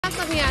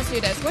Let me ask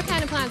you this. What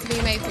kind of plans have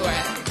you made for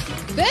it?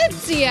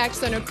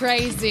 50x on a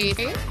crazy.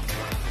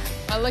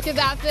 Oh, look at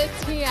that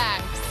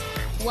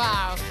 50x.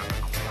 Wow.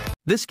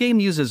 This game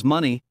uses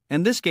money,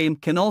 and this game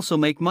can also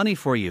make money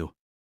for you.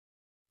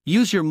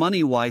 Use your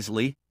money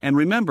wisely, and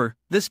remember,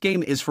 this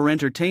game is for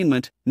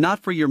entertainment, not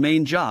for your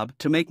main job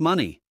to make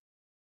money.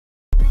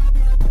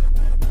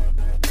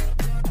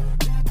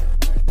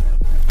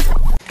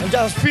 And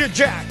just fear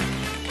Jack.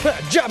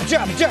 Jump,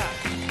 jump, jump.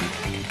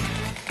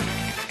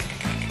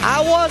 I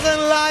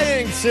wasn't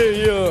lying to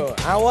you.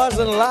 I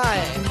wasn't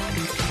lying.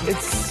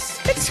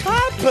 It's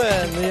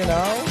happened, you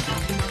know.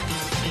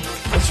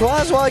 It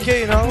was like a,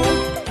 you know,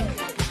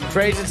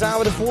 crazy time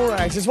with the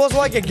Forex. It was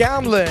like a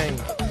gambling.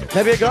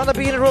 Maybe you're gonna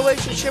be in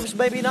relationships,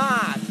 maybe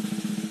not.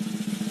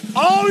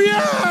 Oh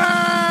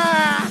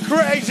yeah!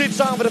 Crazy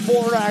time with the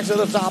Forex at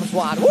the top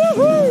spot.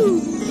 Woohoo!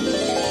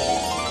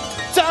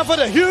 Time for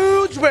the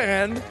huge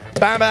win.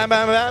 Bam, bam,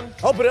 bam, bam.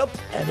 Open it up,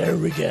 and there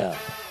we go.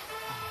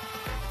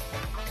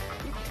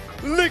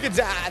 Look at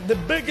that, the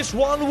biggest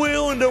one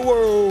wheel in the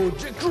world.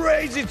 The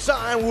crazy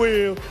time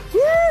wheel.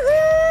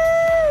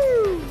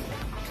 Woohoo!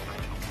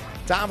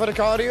 Time for the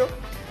cardio.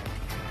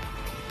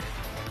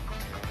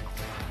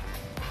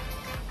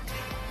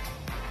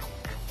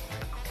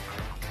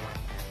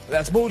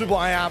 Let's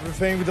multiply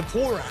everything with the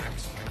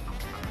Forex.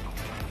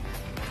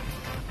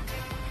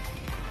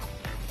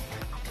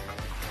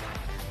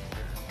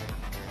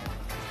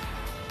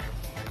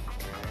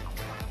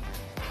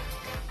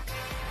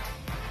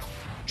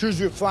 Choose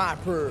your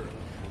flapper.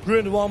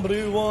 Green one,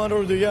 blue one,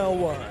 or the yellow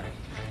one.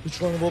 Which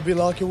one will be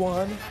lucky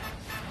one?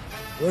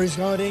 Where is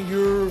hiding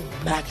your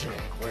magic?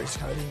 Where is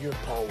hiding your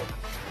power?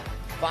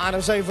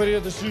 Final save for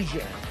the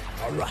decision.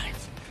 Alright.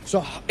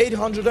 So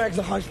 800x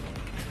the high.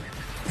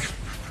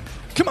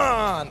 Come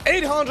on!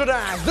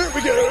 800x! There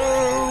we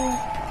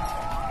go!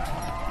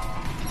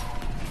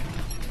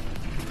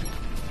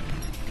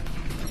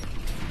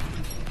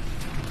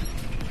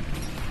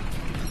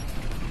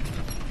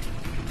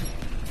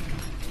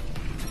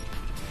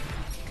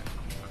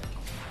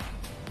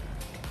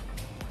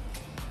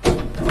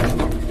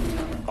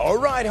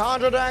 Alright,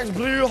 100x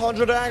blue,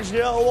 100x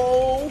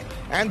yellow,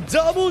 and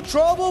double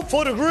trouble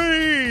for the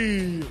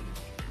green.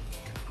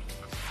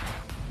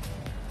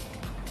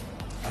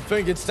 I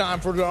think it's time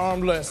for the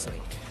arm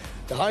wrestling.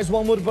 The highest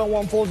one would have been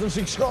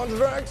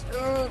 1,600x.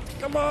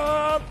 Come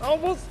on,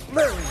 almost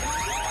there.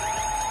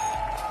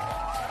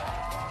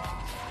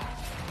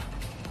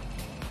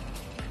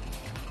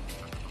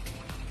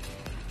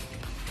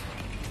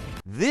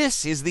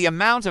 This is the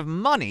amount of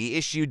money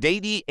issued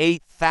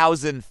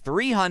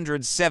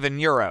 88,307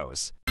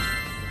 euros.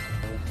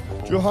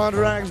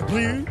 200x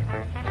blue,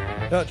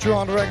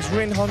 200x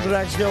green,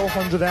 100x yellow,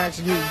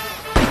 100x blue.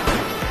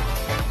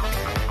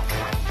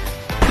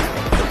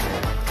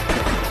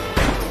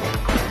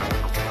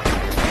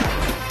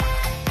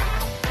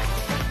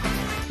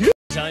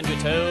 Time to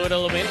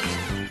total winners.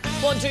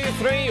 1, 2,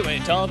 3, we're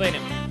topping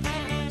him.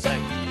 So,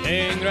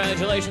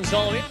 congratulations to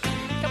all of you.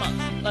 Come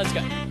on, let's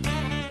go.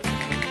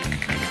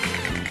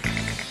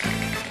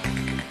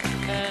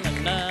 And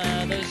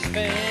another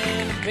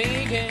spin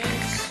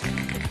begins.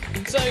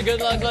 So good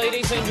luck,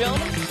 ladies and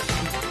gentlemen.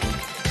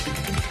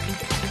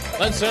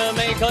 Let's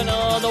make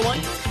another one.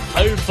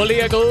 Hopefully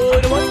a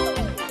good one.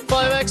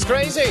 5x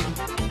crazy.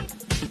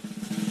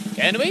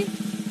 Can we?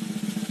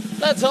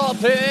 Let's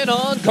hop in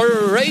on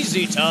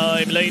crazy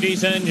time,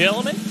 ladies and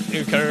gentlemen.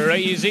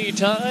 Crazy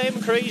time,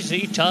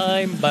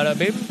 bada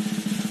bim,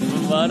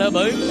 bada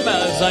boom,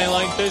 as I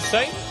like to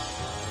say.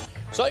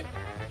 So,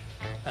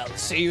 I'll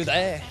see you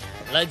there.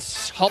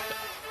 Let's hop.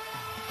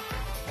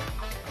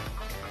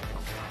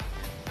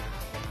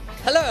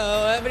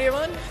 Hello,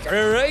 everyone.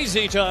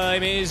 Crazy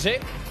time is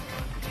it?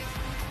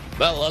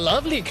 Well, a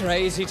lovely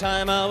crazy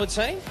time, I would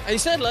say. I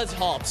said let's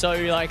hop, so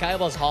like I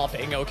was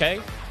hopping,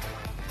 okay?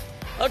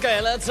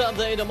 Okay, let's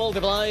update the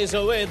multipliers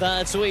with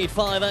that sweet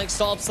 5x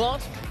top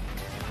slot.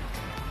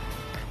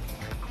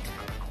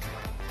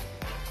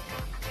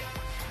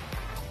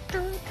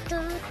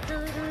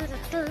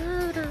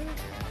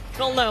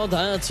 Well, now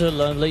that's a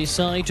lovely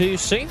sight to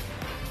see.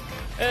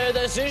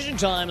 Decision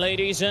time,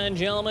 ladies and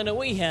gentlemen.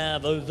 We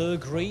have the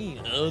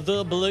green,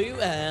 the blue,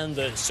 and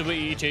the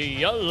sweet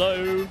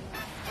yellow.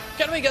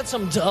 Can we get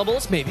some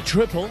doubles, maybe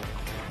triple?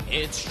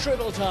 It's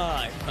triple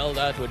time. Well,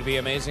 that would be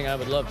amazing. I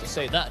would love to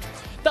say that.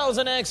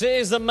 1000x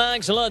is the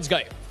max. Let's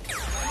go.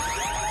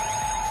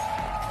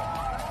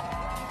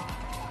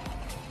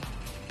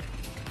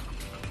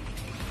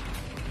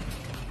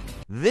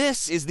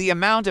 This is the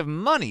amount of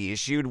money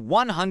issued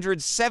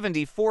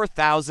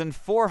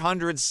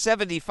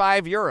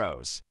 174,475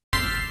 euros.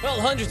 Well,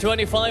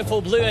 125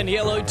 for blue and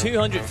yellow,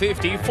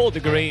 250 for the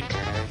green.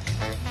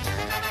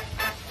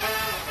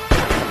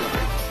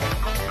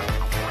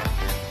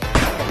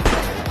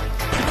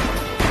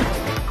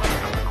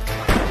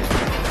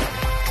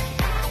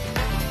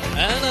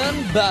 And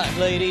I'm back,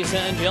 ladies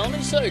and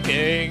gentlemen, so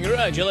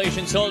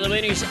congratulations to all the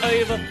winners,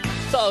 over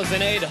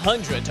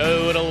 1,800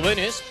 total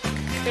winners.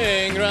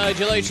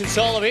 Congratulations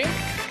to all of you.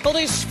 Well,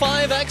 this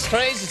 5x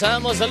Crazy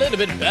Time was a little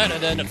bit better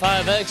than the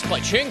 5x by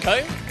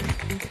Chinko.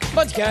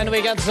 But can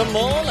we get some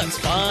more? Let's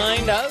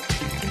find out.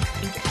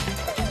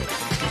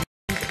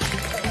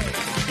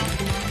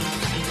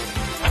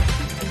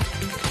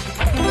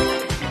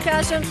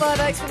 Cash in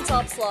 5x from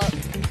Topslot.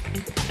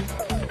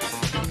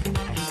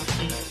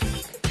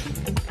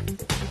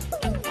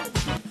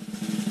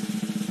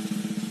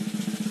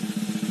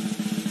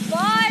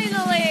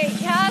 Finally,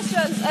 cash in,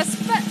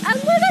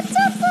 and with a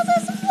Topslot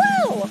as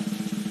well.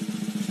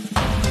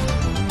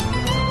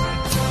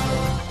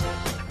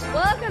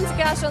 Welcome to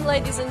Cash On,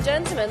 ladies and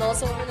gentlemen.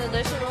 Also with an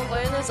additional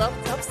bonus of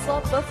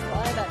Topslot for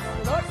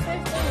 5x. Not 15,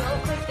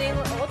 not 15,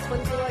 or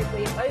 20 like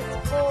we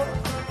hoped for.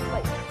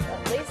 Like,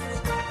 at least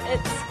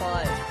it's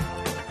 5.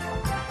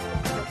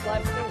 It's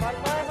like between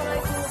 5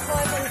 and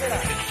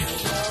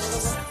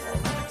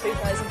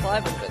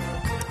 2,500.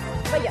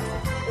 But yeah,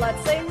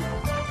 let's see.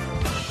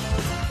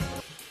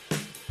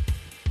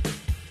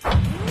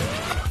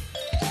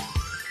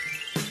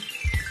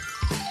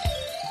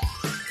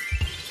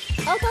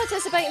 I'll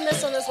participate in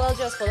this one as well,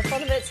 just for the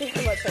fun of it, see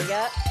how much I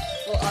get.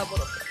 Well, I would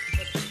have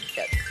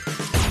get.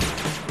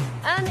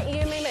 And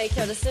you may make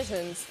your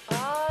decisions.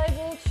 I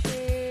will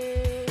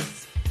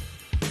choose.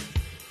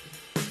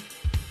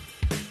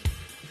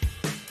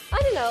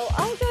 I don't know.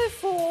 I'll go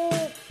for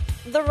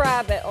the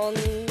rabbit on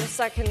the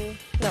second.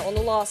 No, on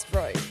the last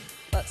row.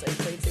 Let's say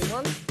 3, 2,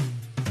 1.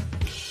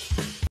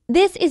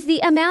 This is the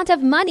amount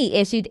of money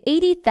issued,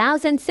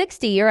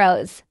 80,060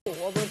 euros.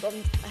 Oh, well,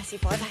 I see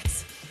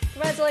 5x.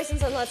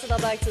 Congratulations, and let's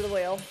head back to the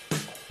wheel.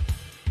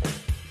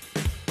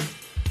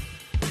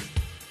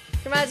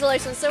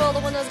 Congratulations to all the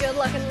winners. Good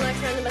luck in the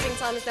next round. The betting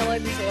time is now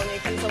open to one.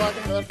 You can so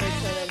welcome to the free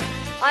spinning.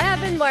 I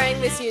have been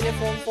wearing this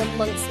uniform for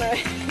months now.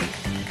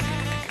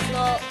 It's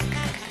not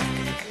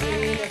a new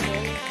uniform.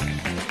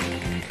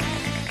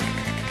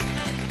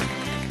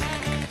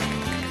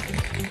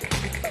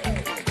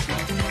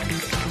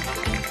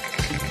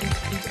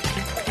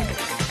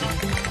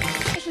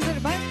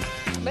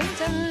 Betting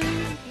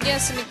time.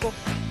 Yes, Nico.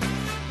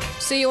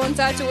 See you on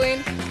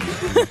Tatooine.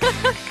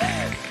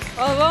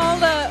 Of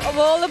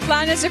all the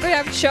planets you could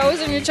have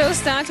chosen, you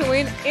chose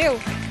Tatooine. Ew.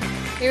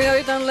 Even though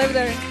you don't live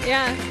there.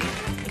 Yeah.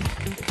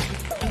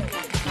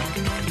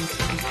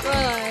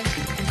 Well,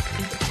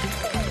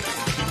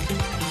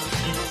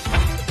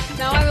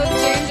 now I will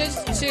change it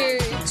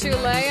to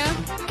Leia.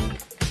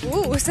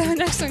 Ooh,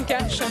 7x on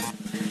cash on.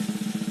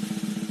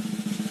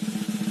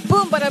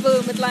 Boom, bada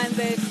boom, it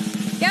landed.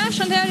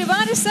 Cash on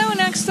everybody,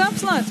 7x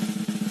Topslot.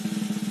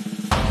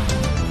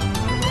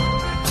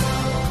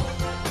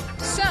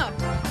 So,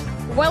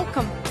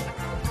 welcome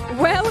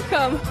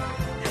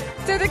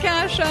to the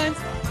cash hunt.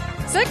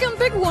 Second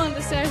big one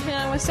this session,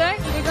 I must say.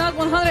 We got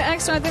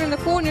 100x right there in the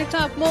corner,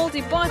 top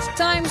multi-bot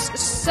times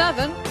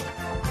 7.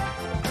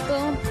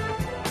 Boom.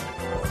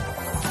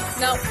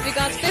 No, we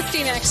got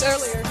 15x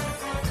earlier.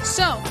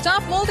 So,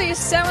 top multi is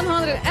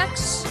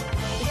 700x.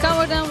 We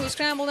cover them, we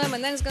scramble them,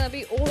 and then it's gonna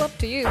be all up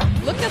to you.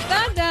 Look at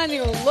that,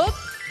 Daniel. Look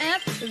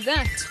at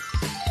that.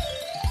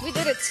 We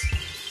did it.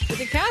 But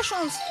the cash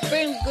on's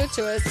been good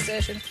to us this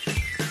session.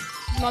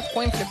 Not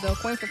coin flip though.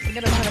 Coin flip,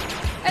 forget about it.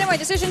 Anyway,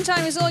 decision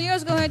time is all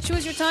yours. Go ahead,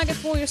 choose your target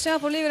for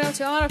yourself or leave it out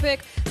to auto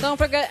pick. Don't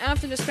forget,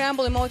 after the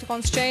scramble,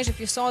 emoticons change. If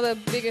you saw the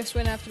biggest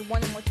win after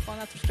one emoticon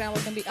after scramble,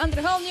 it can be under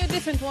a whole new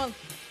different one.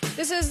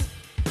 This is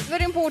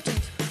very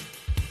important.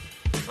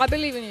 I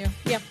believe in you.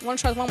 Yeah, one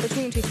shot, one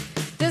opportunity.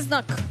 This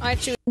luck, I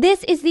choose.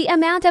 This is the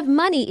amount of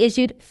money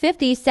issued,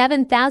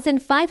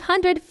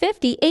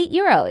 57,558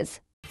 euros.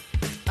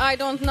 I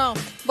don't know,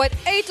 but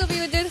 8 of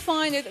you did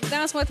find it.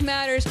 That's what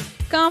matters.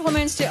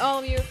 Compliments to all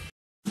of you.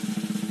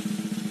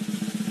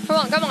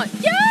 Come on.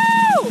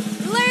 Yo!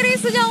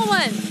 Ladies and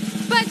gentlemen,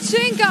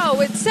 Pachinko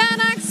with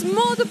 10x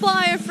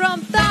multiplier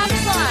from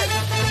Topslot.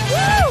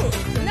 Woo!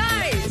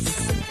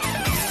 Nice!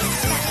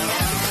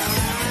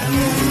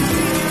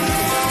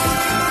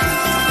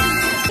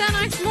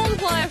 10x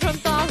multiplier from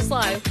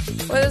Topslot.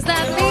 What does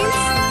that mean?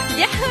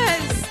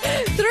 Yes!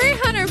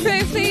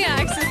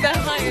 350x is the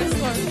highest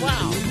one.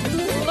 Wow.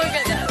 Look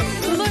at that.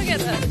 Look at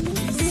that.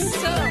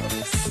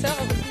 So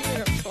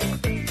beautiful.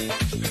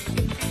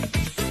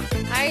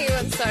 I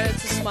even started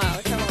to smile.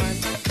 Come on.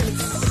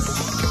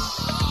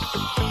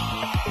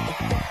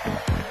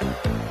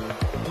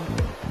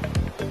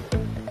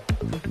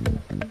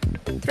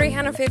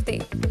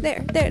 350.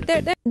 There.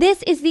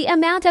 This is the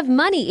amount of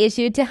money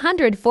issued to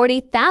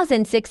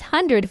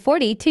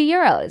 140,642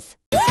 euros.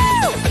 Woo!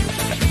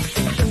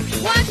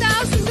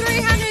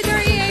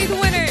 1,338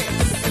 winners.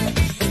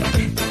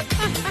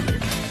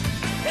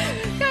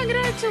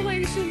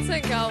 Congratulations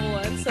and God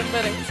bless.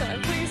 Submitting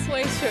time. Please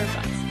waste your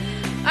bets.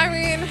 I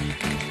mean,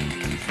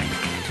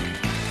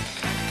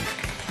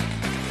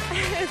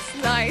 it's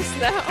nice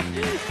now.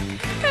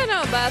 I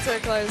know better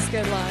clothes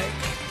get like.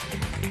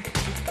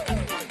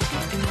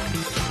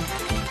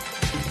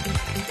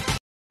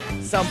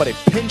 Somebody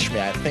pinch me.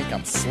 I think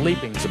I'm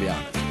sleeping, to be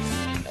honest.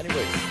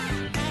 Anyways,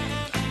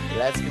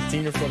 let's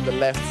continue from the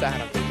left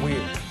side of the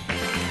wheel.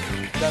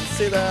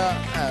 consider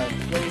and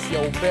place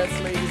your bets,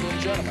 ladies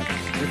and gentlemen.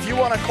 If you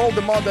want to call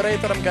the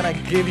moderator, I'm gonna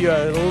give you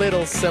a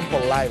little simple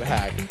life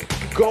hack.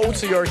 Go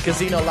to your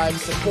casino live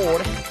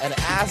support and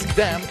ask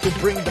them to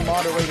bring the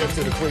moderator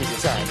to the crazy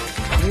time.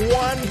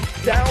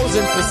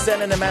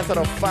 1000% in a matter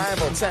of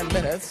 5 or 10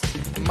 minutes,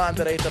 the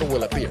moderator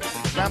will appear.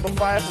 Number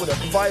 5 with a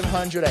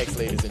 500x,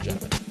 ladies and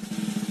gentlemen.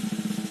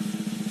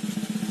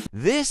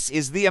 This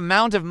is the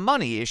amount of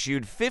money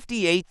issued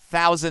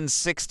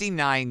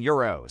 58,069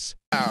 euros.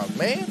 Wow,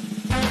 man.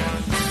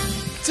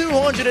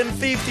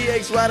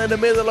 250x right in the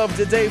middle of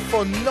the day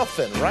for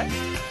nothing, right?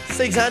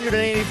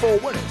 684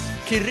 winners.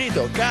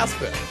 Kirito,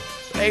 Casper,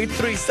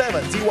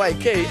 837,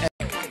 TYK, and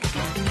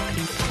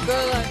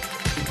Good luck.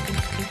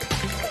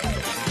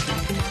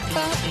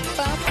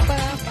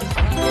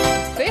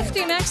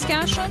 50 next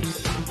cash on.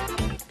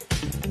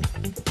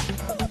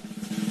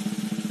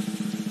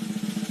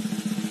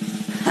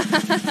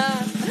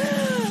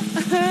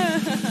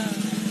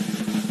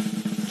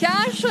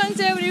 Cash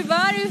on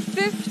everybody,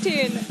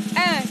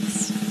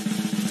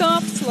 15x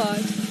top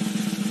slot.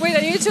 Wait,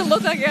 I need to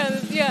look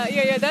again.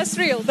 Yeah, that's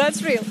real.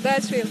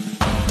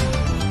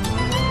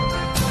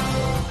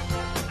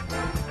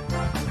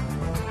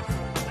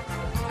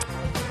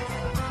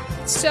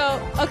 So,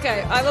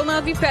 okay, I will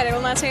not be petty, I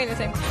will not say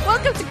anything.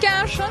 Welcome to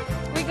Cash On.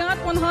 We got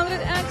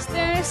 100x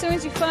there,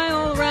 75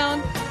 all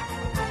around,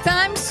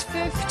 times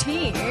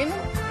 15.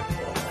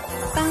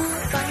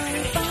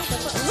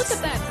 Look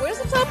at that, where's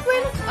the top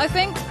win? I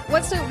think,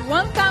 what's the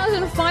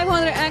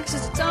 1,500x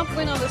is the top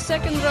win on the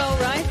second row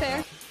right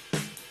there.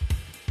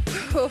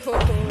 So,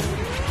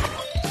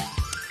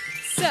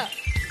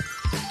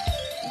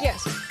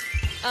 yes,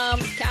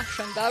 Cash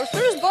On. Our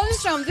first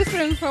bonus round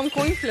different from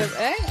coin flip,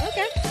 eh?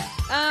 Okay.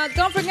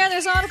 Don't forget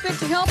there's auto pick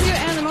to help you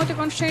and the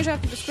emoticons change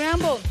after the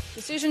scramble.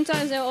 Decision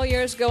times now all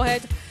yours, go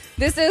ahead.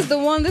 This is the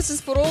one, this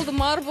is for all the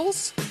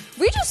marbles.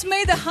 We just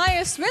made the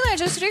highest win, I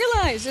just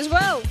realized as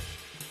well.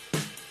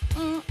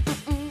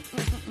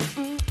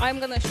 I'm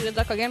gonna shoot a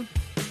duck again.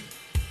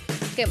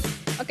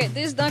 Okay,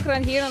 this duck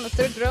right here on the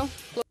third row.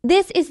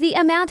 This is the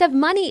amount of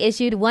money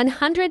issued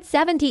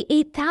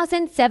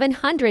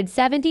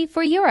 178,770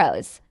 for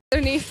euros.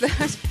 Underneath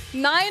that,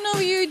 9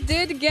 of you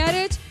did get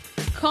it.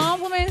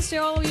 Compliments to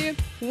all of you.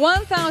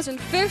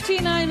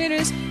 1,059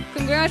 meters.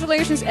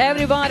 Congratulations,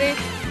 everybody.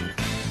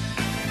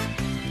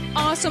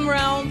 Awesome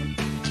round.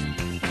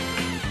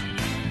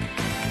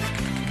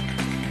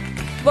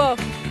 Whoa.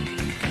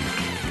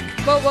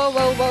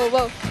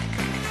 Whoa.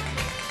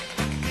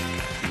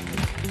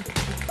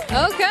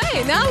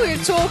 Okay, now we're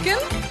talking.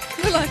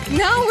 Good luck.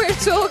 Now we're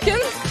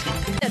talking.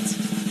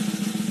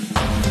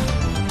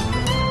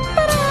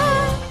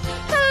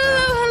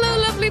 Hello,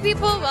 lovely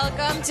people.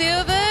 Welcome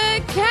to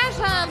the cash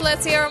hunt.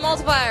 Let's hear our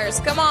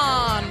multipliers. Come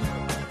on.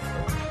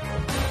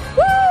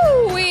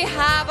 Woo! We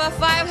have a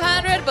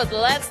 500, but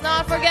let's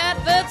not forget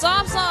the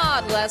top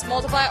slot. Let's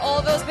multiply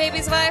all those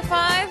babies by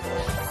 5.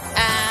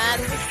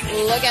 And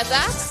look at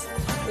that.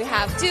 We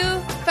have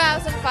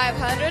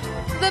 2,500,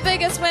 the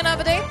biggest win of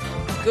the day.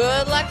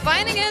 Good luck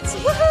finding it.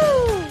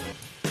 Woohoo!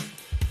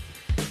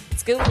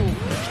 Let's go. Let's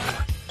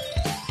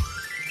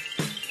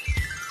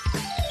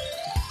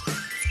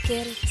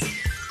get it.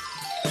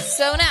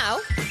 So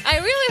now, I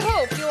really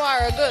hope you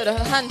are a good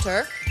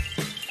hunter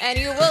and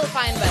you will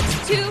find that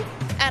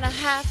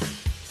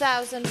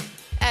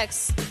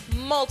 2,500x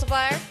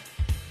multiplier.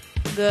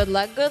 Good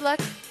luck, good luck.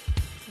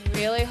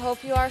 Really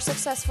hope you are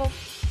successful.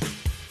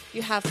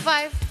 You have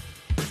 5,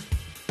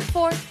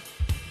 4,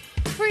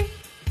 3,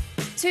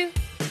 2,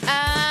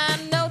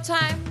 and no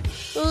time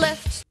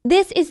left.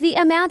 This is the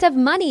amount of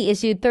money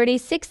issued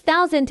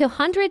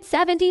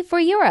 36,270 for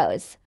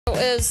euros.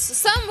 Is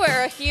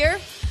somewhere here,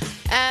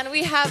 and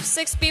we have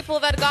 6 people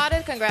that got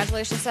it.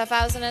 Congratulations to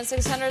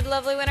 1,600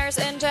 lovely winners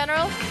in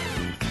general.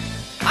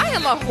 I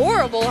am a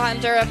horrible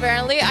hunter,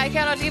 apparently. I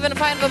cannot even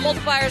find the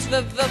multipliers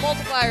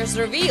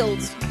revealed.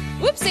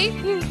 Whoopsie.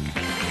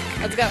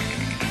 Let's go.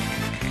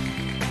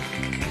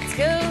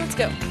 Let's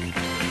go.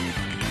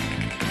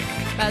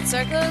 Bets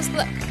are closed.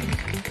 Look.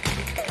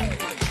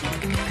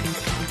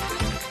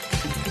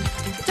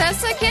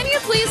 Tessa, can you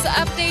please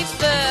update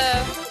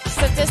the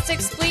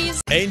statistics,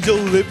 please? Angel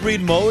lip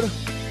read mode.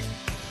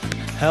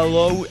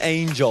 Hello,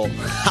 Angel.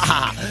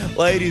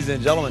 Ladies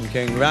and gentlemen,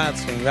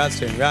 congrats.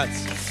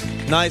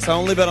 Nice, I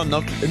only bet on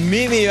numbers.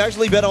 Mimi, you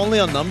actually bet only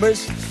on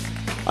numbers?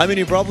 I mean,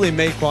 you probably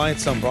made quite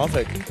some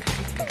profit.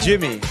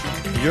 Jimmy,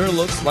 your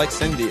looks like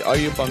Cindy. Are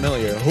you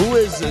familiar? Who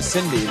is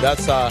Cindy?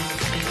 That's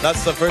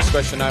the first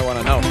question I want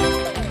to know.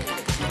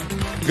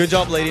 Good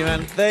job, lady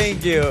man.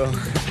 Thank you.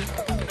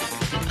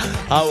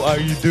 How are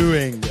you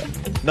doing?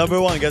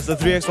 Number 1 gets the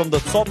 3x from the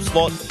top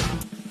slot.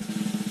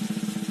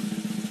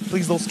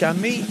 Please don't scam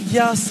me.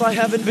 Yes, I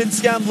haven't been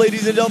scammed,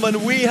 ladies and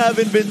gentlemen. We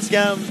haven't been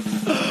scammed.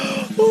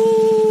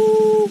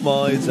 Ooh,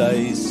 my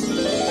days.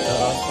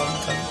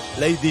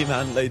 Lady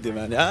man,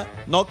 yeah?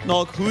 Knock,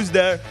 knock. Who's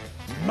there?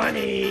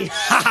 Money.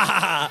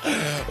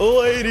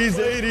 ladies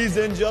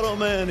and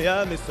gentlemen.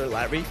 Yeah, Mr.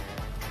 Larry.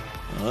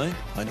 Alright,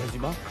 I know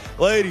you.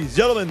 Ladies,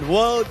 gentlemen,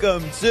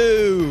 welcome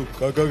to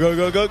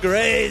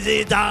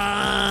Crazy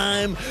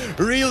Time!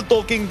 Real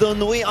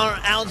Talkington, we are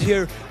out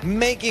here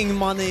making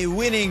money,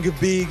 winning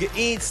big.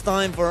 It's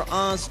time for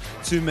us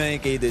to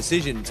make a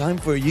decision. Time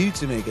for you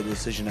to make a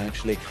decision,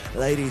 actually.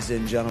 Ladies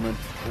and gentlemen,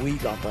 we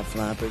got the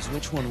flappers.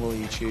 Which one will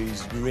you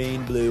choose?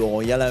 Green, blue,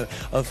 or yellow?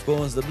 Of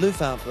course, the blue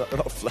flapper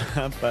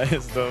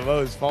is the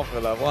most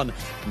popular one.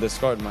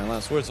 Discard my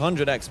last words.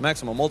 100x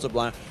maximum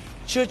multiplier.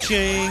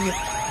 Cha-ching!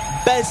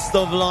 Best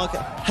of luck,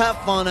 have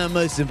fun, and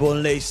most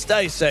importantly,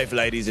 stay safe,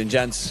 ladies and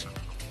gents.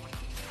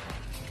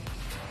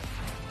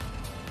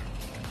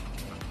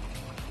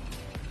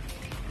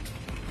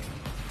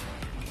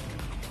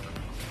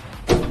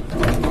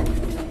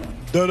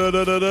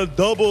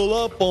 Double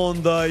up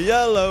on the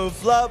yellow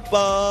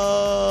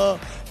flapper.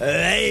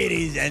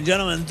 Ladies and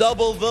gentlemen,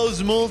 double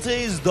those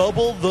multis,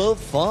 double the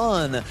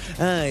fun.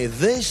 Hey,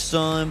 this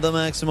time the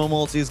maximum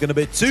multi is going to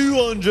be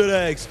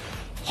 200x.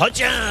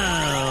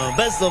 Hacha!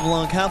 Best of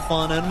luck, have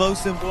fun, and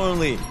most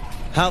importantly,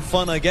 have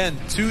fun again.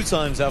 2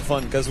 times have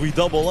fun, because we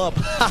double up.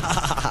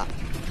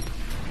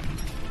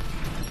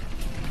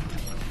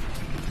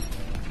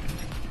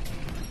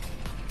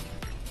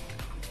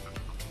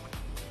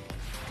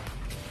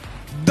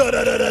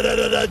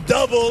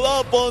 Double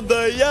up on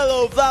the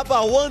yellow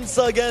flapper once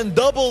again.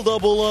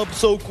 Double up,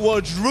 so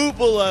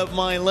quadruple up,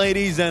 my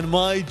ladies and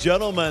my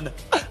gentlemen.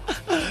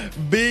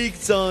 Big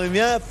time,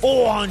 yeah?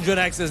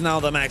 400x is now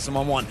the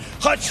maximum one.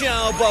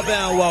 Hachow,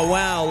 ba-bow, wow,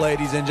 wow,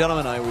 ladies and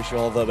gentlemen. I wish you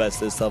all the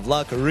bestest of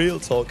luck. Real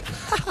talk.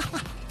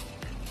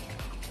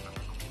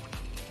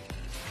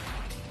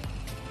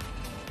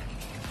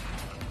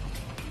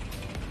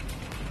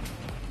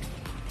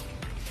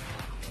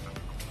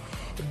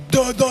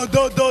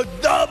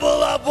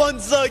 Double up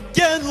once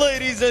again,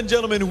 ladies and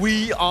gentlemen.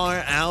 We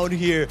are out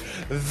here.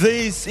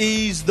 This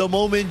is the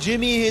moment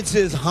Jimmy hits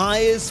his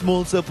highest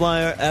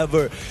multiplier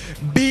ever.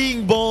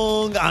 Bing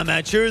bong, I'm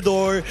at your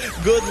door.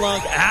 Good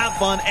luck, have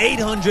fun.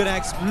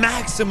 800x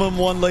maximum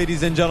one,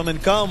 ladies and gentlemen.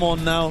 Come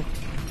on now.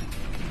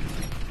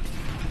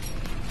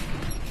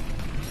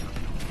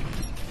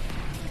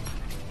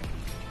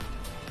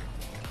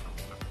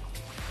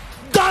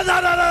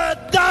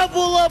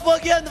 Double up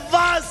again,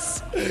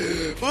 Vas!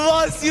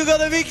 Vas, you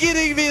gotta be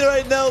kidding me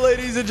right now,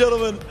 ladies and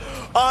gentlemen.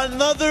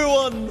 Another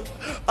one,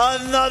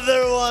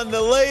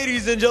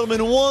 ladies and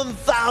gentlemen.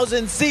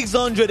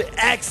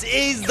 1,600x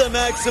is the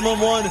maximum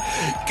one.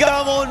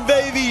 Come on,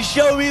 baby,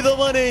 show me the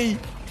money.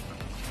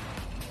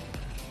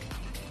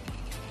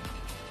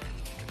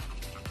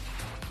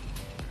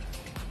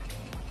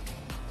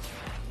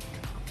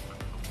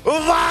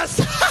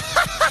 Vas!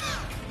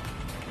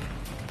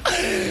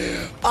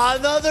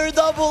 Another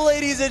double,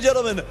 ladies and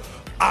gentlemen.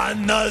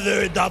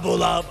 Another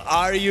double up.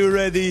 Are you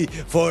ready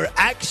for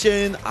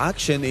action?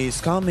 Action is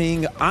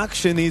coming.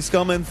 Action is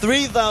coming.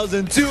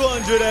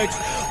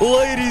 3,200x.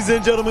 Ladies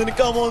and gentlemen,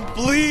 come on,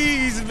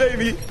 please,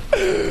 baby.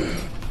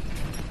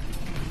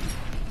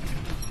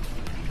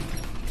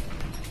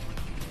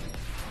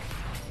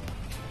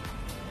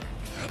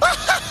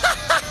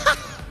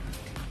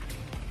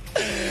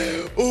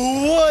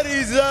 What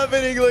is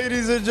happening,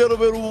 ladies and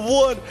gentlemen?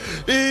 What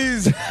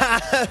is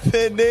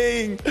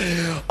happening?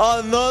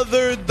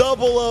 Another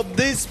double up.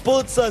 This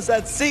puts us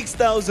at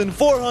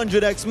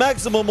 6,400x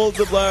maximum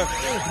multiplier.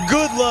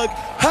 Good luck,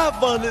 have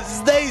fun,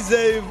 stay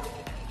safe.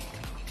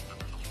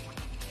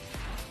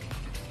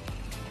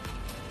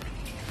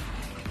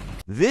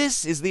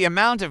 This is the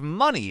amount of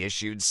money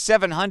issued,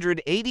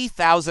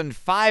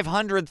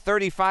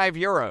 780,535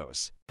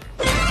 euros.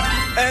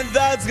 And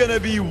that's gonna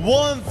be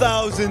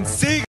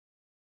 1,600.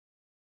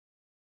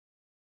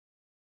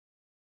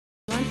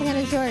 Once again,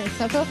 it's yours,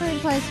 so feel free to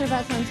place your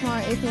bets once more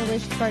if you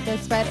wish to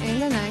participate in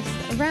the next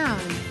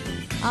round.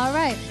 All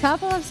right,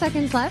 couple of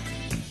seconds left.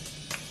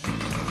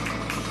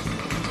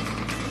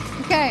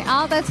 Okay,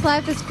 all that's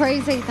left is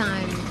crazy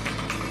time.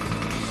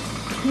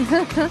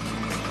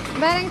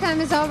 Betting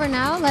time is over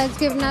now. Let's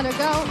give it another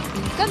go.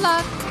 Good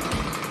luck.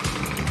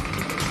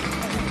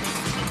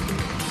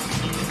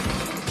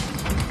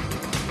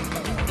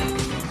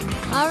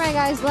 All right,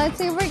 guys, let's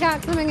see what we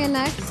got coming in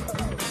next.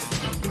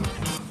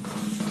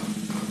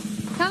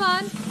 Come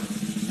on.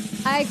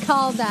 I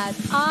called that.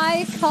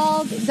 I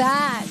called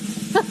that.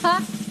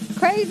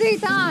 Crazy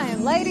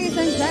time, ladies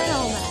and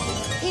gentlemen.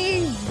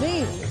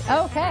 Easy.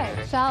 Okay,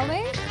 shall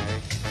we?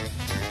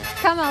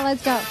 Come on,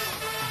 let's go.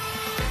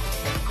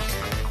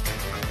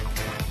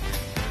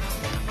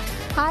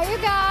 Hi, you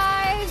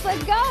guys.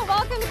 Let's go.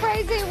 Welcome to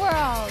Crazy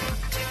World.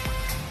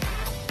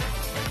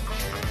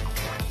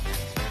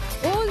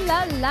 Ooh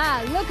la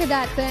la, look at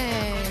that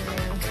thing.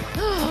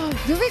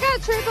 Do we got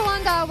triple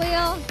on that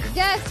wheel?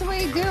 Yes,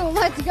 we do.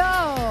 Let's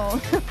go.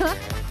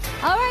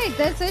 All right,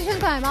 decision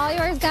time. All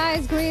yours,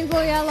 guys. Green,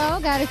 blue, yellow.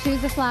 Got to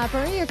choose a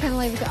flapper. You can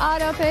leave it to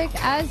auto pick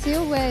as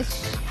you wish.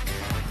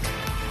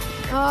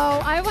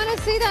 Oh, I want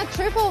to see that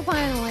triple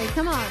finally.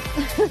 Come on.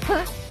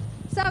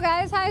 So,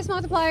 guys, highest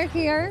multiplier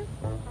here.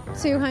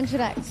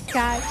 200x.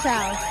 Guys,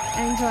 ciao.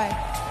 Enjoy.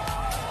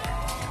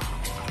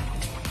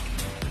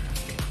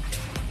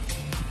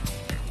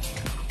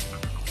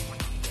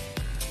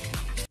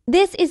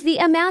 This is the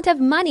amount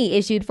of money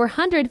issued for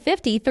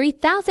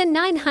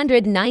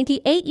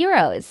 153,998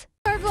 euros.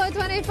 For blue,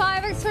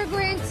 25x for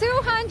green,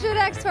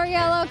 200x for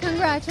yellow.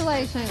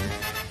 Congratulations.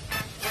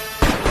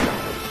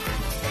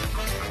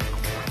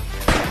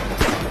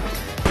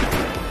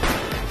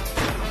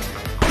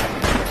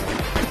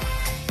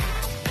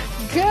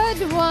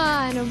 Good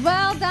one.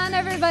 Well done,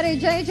 everybody.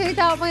 JJ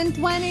thought win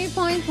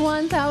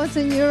 20.1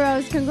 thousand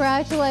euros.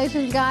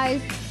 Congratulations,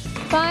 guys.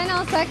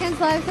 Final seconds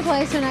left to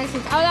place your next. Oh,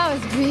 that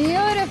was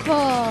beautiful.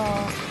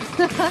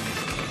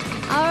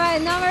 All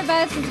right, number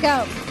bets. Let's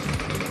go.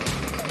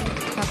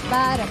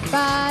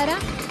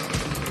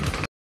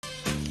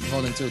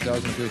 More than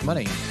 2,000 good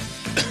money.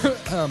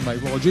 My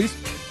apologies.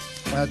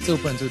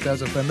 2,200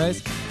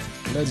 FMS.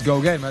 Let's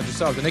go game. I just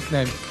saw the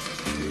nickname.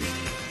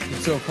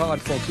 It's so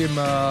hard for him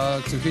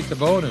to hit the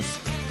bonus.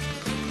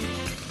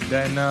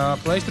 Then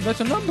place the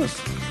better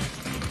numbers.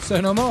 Say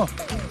no more.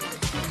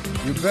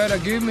 You better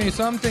give me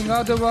something,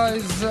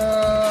 otherwise,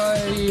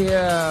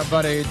 yeah,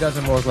 buddy, it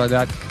doesn't work like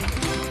that.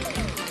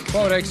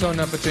 4x on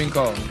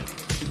Pachinko.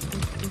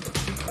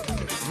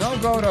 No,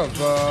 Gorov,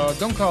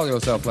 don't call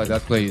yourself like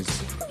that, please.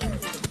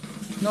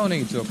 No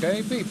need to,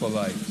 okay? Be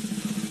polite.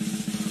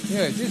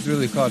 Yeah, it is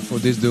really hard for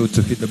this dude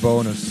to hit the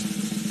bonus.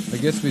 I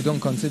guess we don't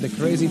consider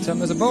crazy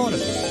time as a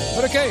bonus.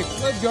 But okay,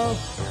 let's go.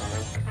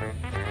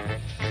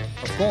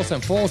 Of course, I'm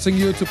forcing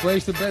you to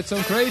place the bets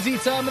on crazy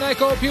time, and I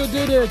hope you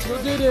did it. You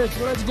did it.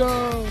 Let's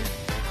go.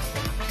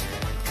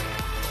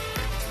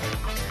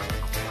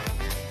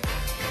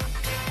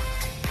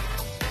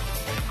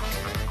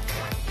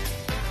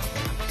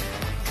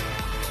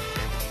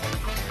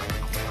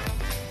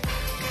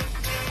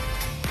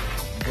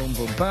 Boom,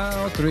 boom,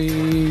 pow.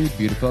 3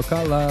 beautiful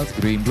colors: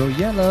 green, blue,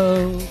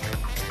 yellow.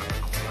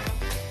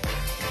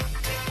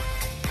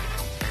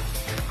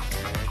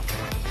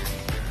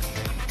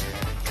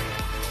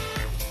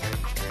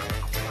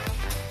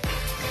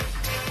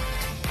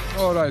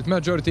 Alright,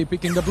 majority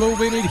picking the blue.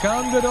 We need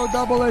 100 or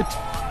double it.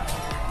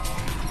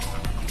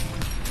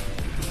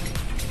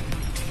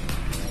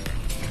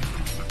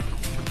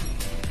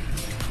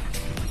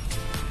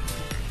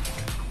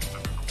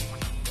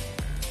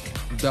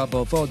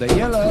 Double for the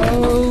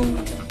yellow.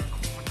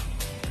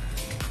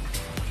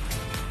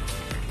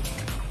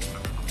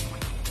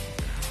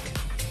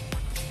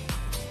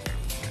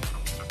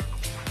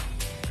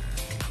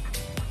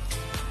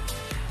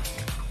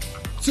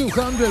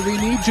 $200, we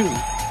need you.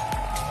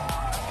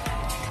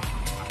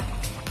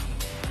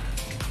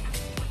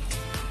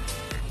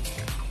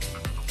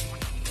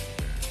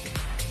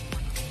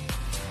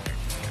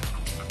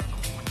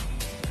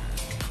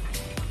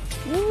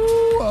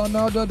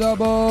 Another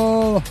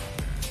double.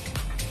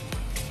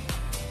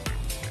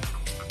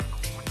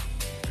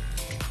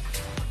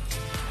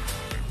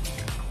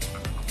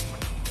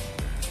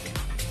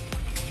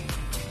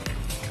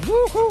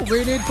 Woohoo!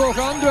 We need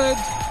 400.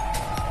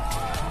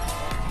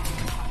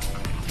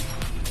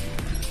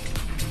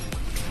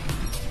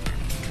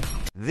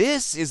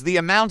 This is the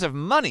amount of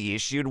money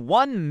issued: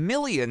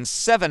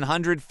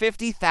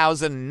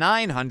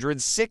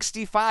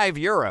 1,750,965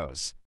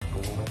 euros.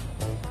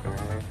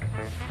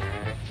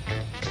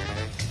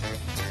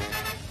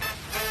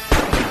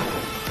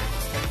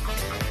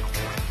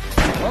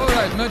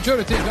 Alright,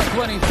 majority got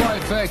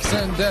 25x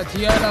and that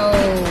yellow.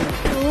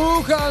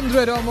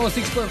 200, almost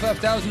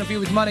 6,500 of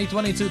you with money.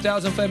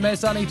 22,000 for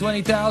Mesani,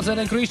 20,000,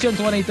 and Christian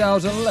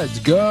 20,000. Let's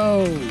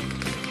go.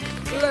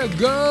 Let's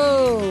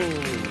go.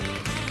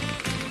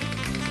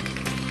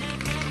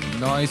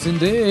 Nice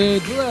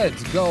indeed.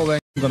 Let's go.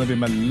 Gonna be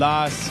my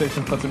last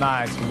session for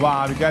tonight.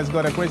 Wow, you guys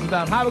got a crazy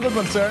time. Have a good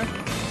one, sir.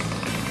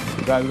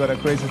 You guys got a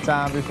crazy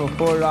time before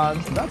 4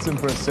 rounds. That's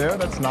impressive.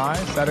 That's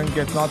nice. I didn't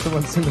get not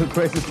one single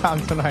crazy time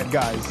tonight,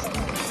 guys.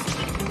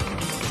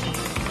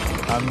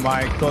 And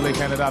my colleague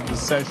ended up the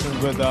session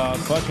with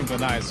coaching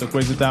tonight. So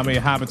crazy time, you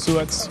have it to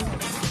it.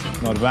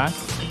 Not bad.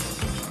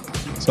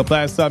 So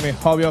players, tell me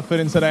how you're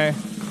feeling today.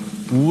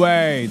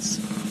 Wait.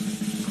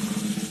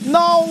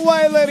 No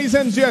way, ladies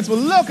and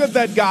gentlemen. Look at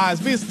that,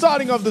 guys. We're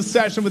starting off the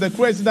session with a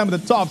crazy time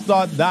with the top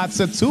slot. That's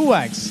a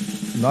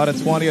 2x. Not a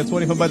 20 or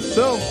 24, but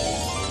still.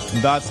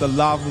 That's a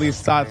lovely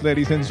start,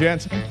 ladies and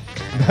gentlemen.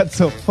 That's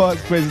the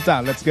first crazy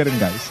time. Let's get in,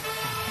 guys.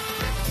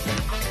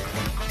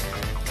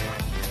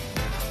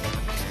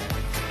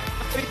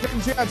 Ladies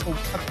and gentlemen,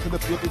 welcome to the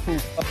beautiful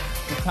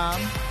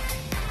time.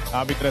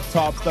 We got a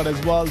top start as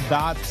well.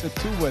 That's a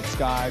 2x,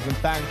 guys. And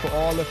thanks for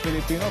all the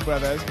Filipino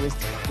brothers with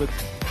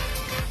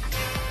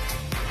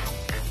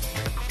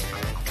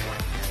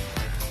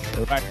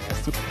right,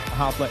 let's do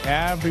half play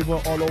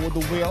everywhere all over the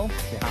wheel.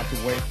 You have to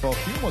wait for a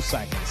few more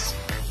seconds.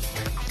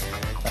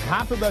 But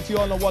happy that you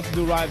all know what to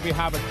do, right? We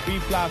have a 3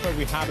 flapper,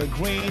 we have a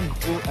green,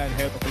 blue, and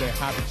here to play.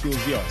 Have to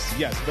choose yours.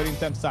 Yes, betting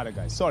time started,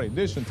 guys. Sorry,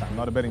 edition time,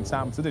 not a betting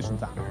time, it's edition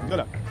time. Good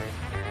luck.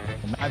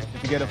 Imagine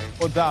if you get a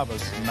 4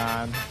 doubles,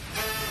 man.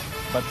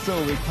 But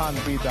still, we can't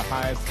beat the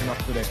highest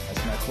enough today. As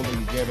my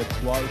colleague gave it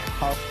 12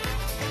 half.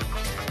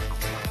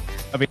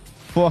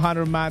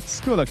 400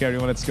 mats. Good luck,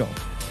 everyone. Let's go.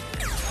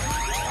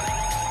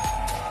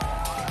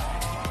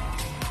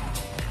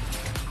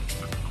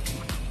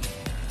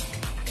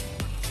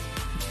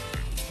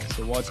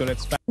 So what's your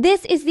expense?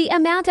 This is the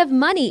amount of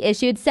money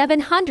issued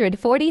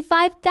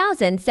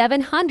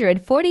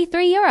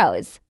 745,743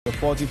 euros.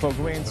 40 for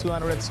green,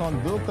 200 on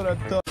blue color.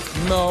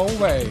 No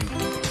way.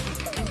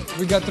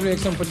 We got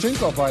 3x on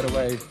Pachinko, by the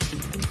way.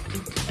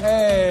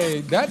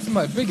 Hey, that's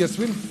my biggest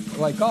win,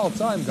 like all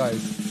time,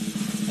 guys.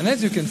 And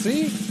as you can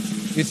see,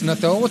 it's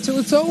not over till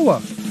it's over.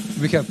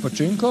 We have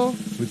Pachinko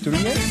with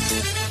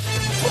 3x.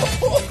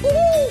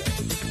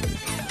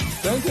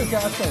 Thank you,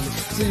 Captain.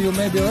 See you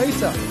maybe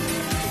later.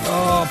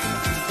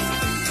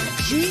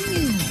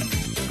 Gee.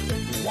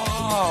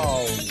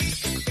 Wow.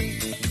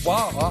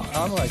 Wow,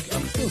 I'm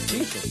still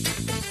speechless.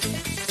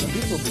 So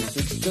this will be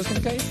 6 just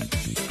in case.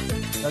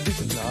 Now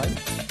this is 9,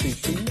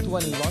 15,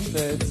 21,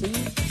 13,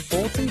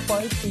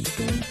 45,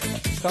 16,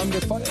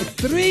 105,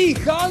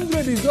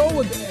 300 is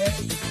over there.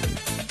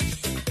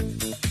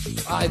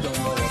 I don't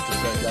know what to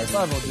say, guys.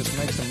 I will just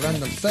make some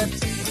random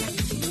sets.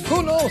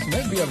 Who knows?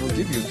 Maybe I will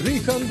give you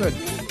 300.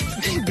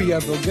 Maybe I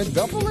will get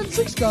double and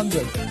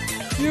 600.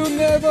 You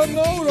never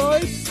know,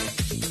 right?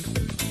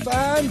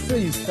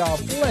 Fancy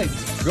stuff.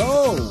 Let's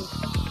go.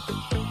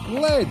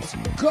 Let's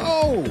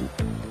go.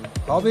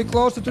 Are we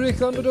close to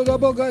 300 or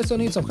double, guys? I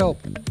need some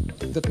help.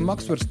 That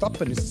Max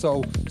Verstappen is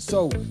so.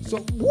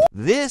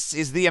 This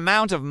is the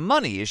amount of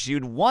money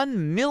issued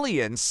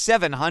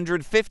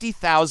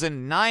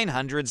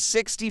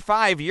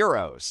 1,750,965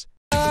 euros.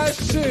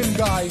 Cash in,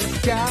 guys.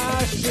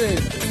 Cash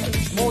in.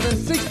 More than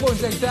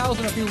 6.8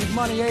 thousand of you with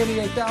money,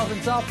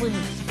 88,000 top win,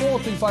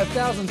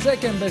 45,000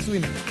 second best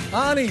win,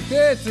 only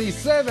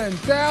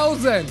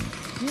 37,000.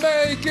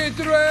 Make it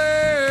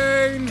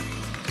rain.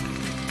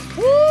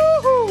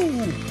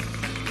 Woohoo!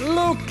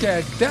 Look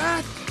at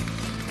that.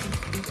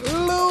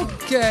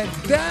 Look at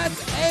that.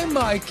 Am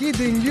I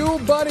kidding you,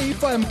 buddy?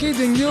 If I'm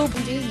kidding you. Do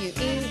you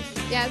eat?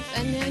 Yes,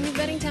 and now new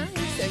betting time.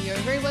 So you're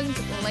very welcome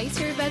to place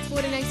your bets for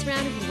the next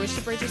round if you wish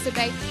to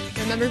participate.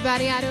 Remember,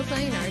 buddy,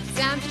 autoplay, our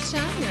time to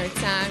shine, our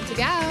time to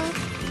go.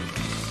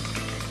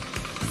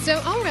 So,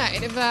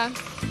 alright, if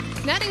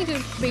nothing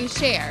to be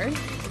shared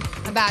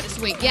about this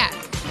week yet.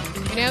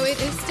 You know,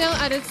 it is still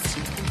at its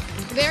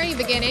very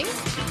beginning.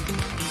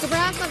 So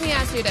perhaps let me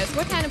ask you this.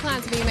 What kind of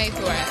plans have you made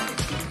for it?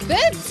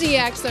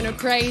 50x on a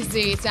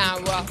crazy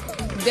time. Well,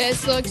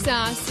 this looks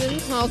awesome.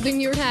 Holding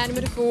your hand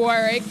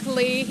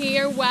metaphorically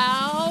here.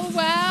 Well.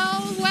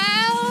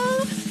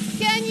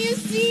 Can you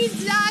see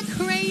that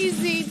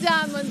crazy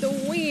time on the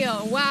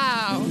wheel?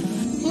 Wow.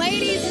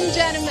 Ladies and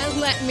gentlemen,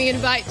 let me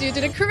invite you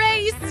to the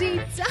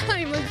crazy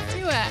time. Let's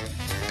do it.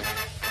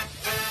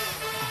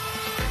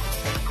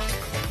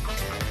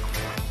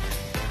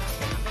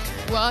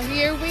 Well,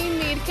 here we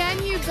meet. Can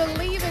you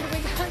believe it?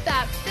 We got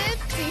that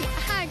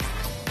 50x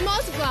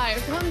multiplier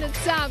from the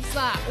top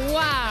slot.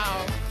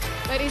 Wow.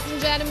 Ladies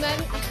and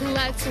gentlemen,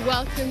 let's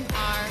welcome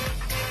our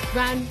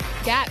grand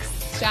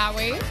guests, shall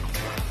we?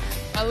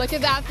 Oh, look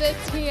at that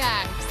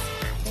 50x.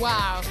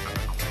 Wow.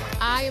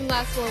 I am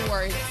lost for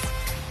words.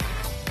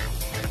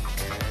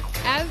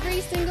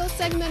 Every single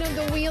segment of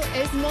the wheel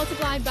is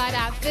multiplied by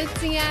that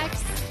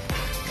 50x.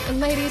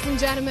 And ladies and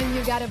gentlemen,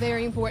 you got a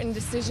very important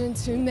decision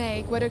to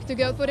make. Whether to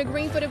go for the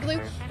green, for the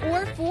blue,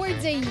 or for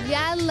the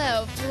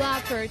yellow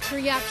flopper.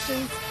 3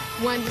 options.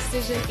 One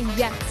decision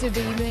yet to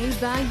be made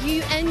by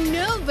you and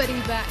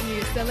nobody but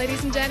you. So,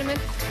 ladies and gentlemen,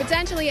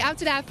 potentially up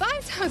to that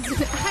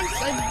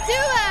 5,000x. Let's do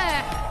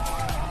it!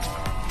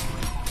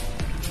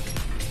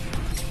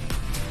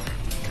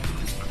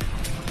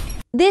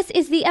 This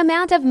is the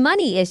amount of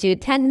money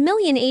issued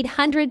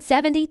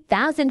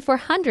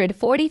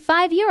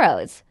 10,870,445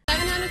 euros.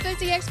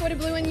 750x for the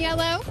blue and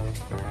yellow,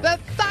 but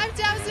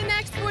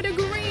 5,000x for the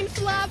green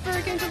flopper.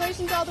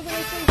 Congratulations, all the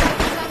winners.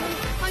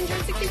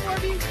 3,764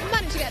 of you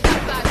managed to get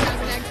that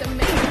 5,000x.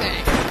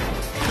 Amazing.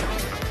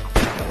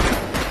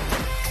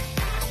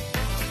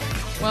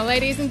 Well,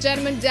 ladies and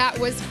gentlemen, that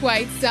was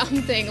quite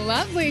something.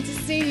 Lovely to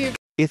see you.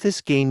 If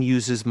this game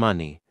uses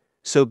money,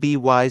 so be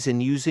wise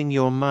in using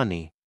your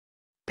money.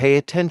 Pay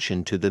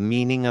attention to the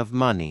meaning of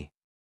money.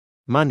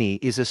 Money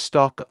is a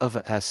stock of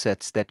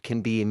assets that can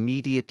be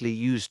immediately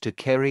used to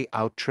carry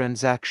out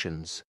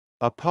transactions.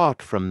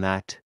 Apart from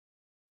that,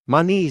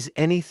 money is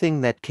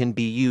anything that can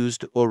be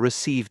used or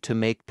received to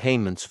make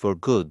payments for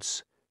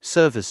goods,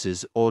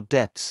 services, or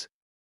debts.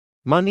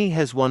 Money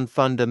has one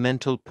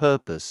fundamental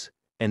purpose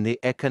in the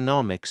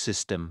economic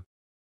system: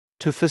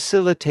 to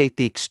facilitate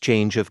the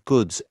exchange of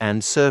goods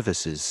and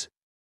services,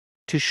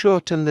 to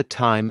shorten the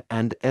time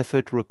and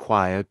effort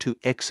required to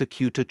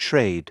execute a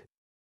trade.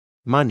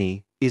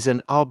 Money is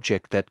an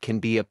object that can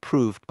be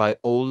approved by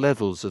all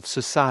levels of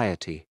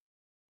society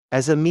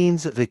as a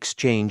means of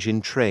exchange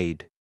in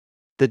trade.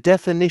 The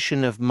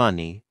definition of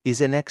money is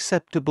an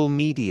acceptable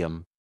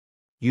medium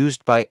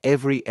used by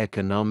every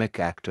economic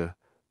actor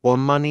or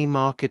money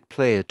market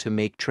player to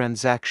make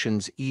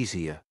transactions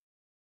easier.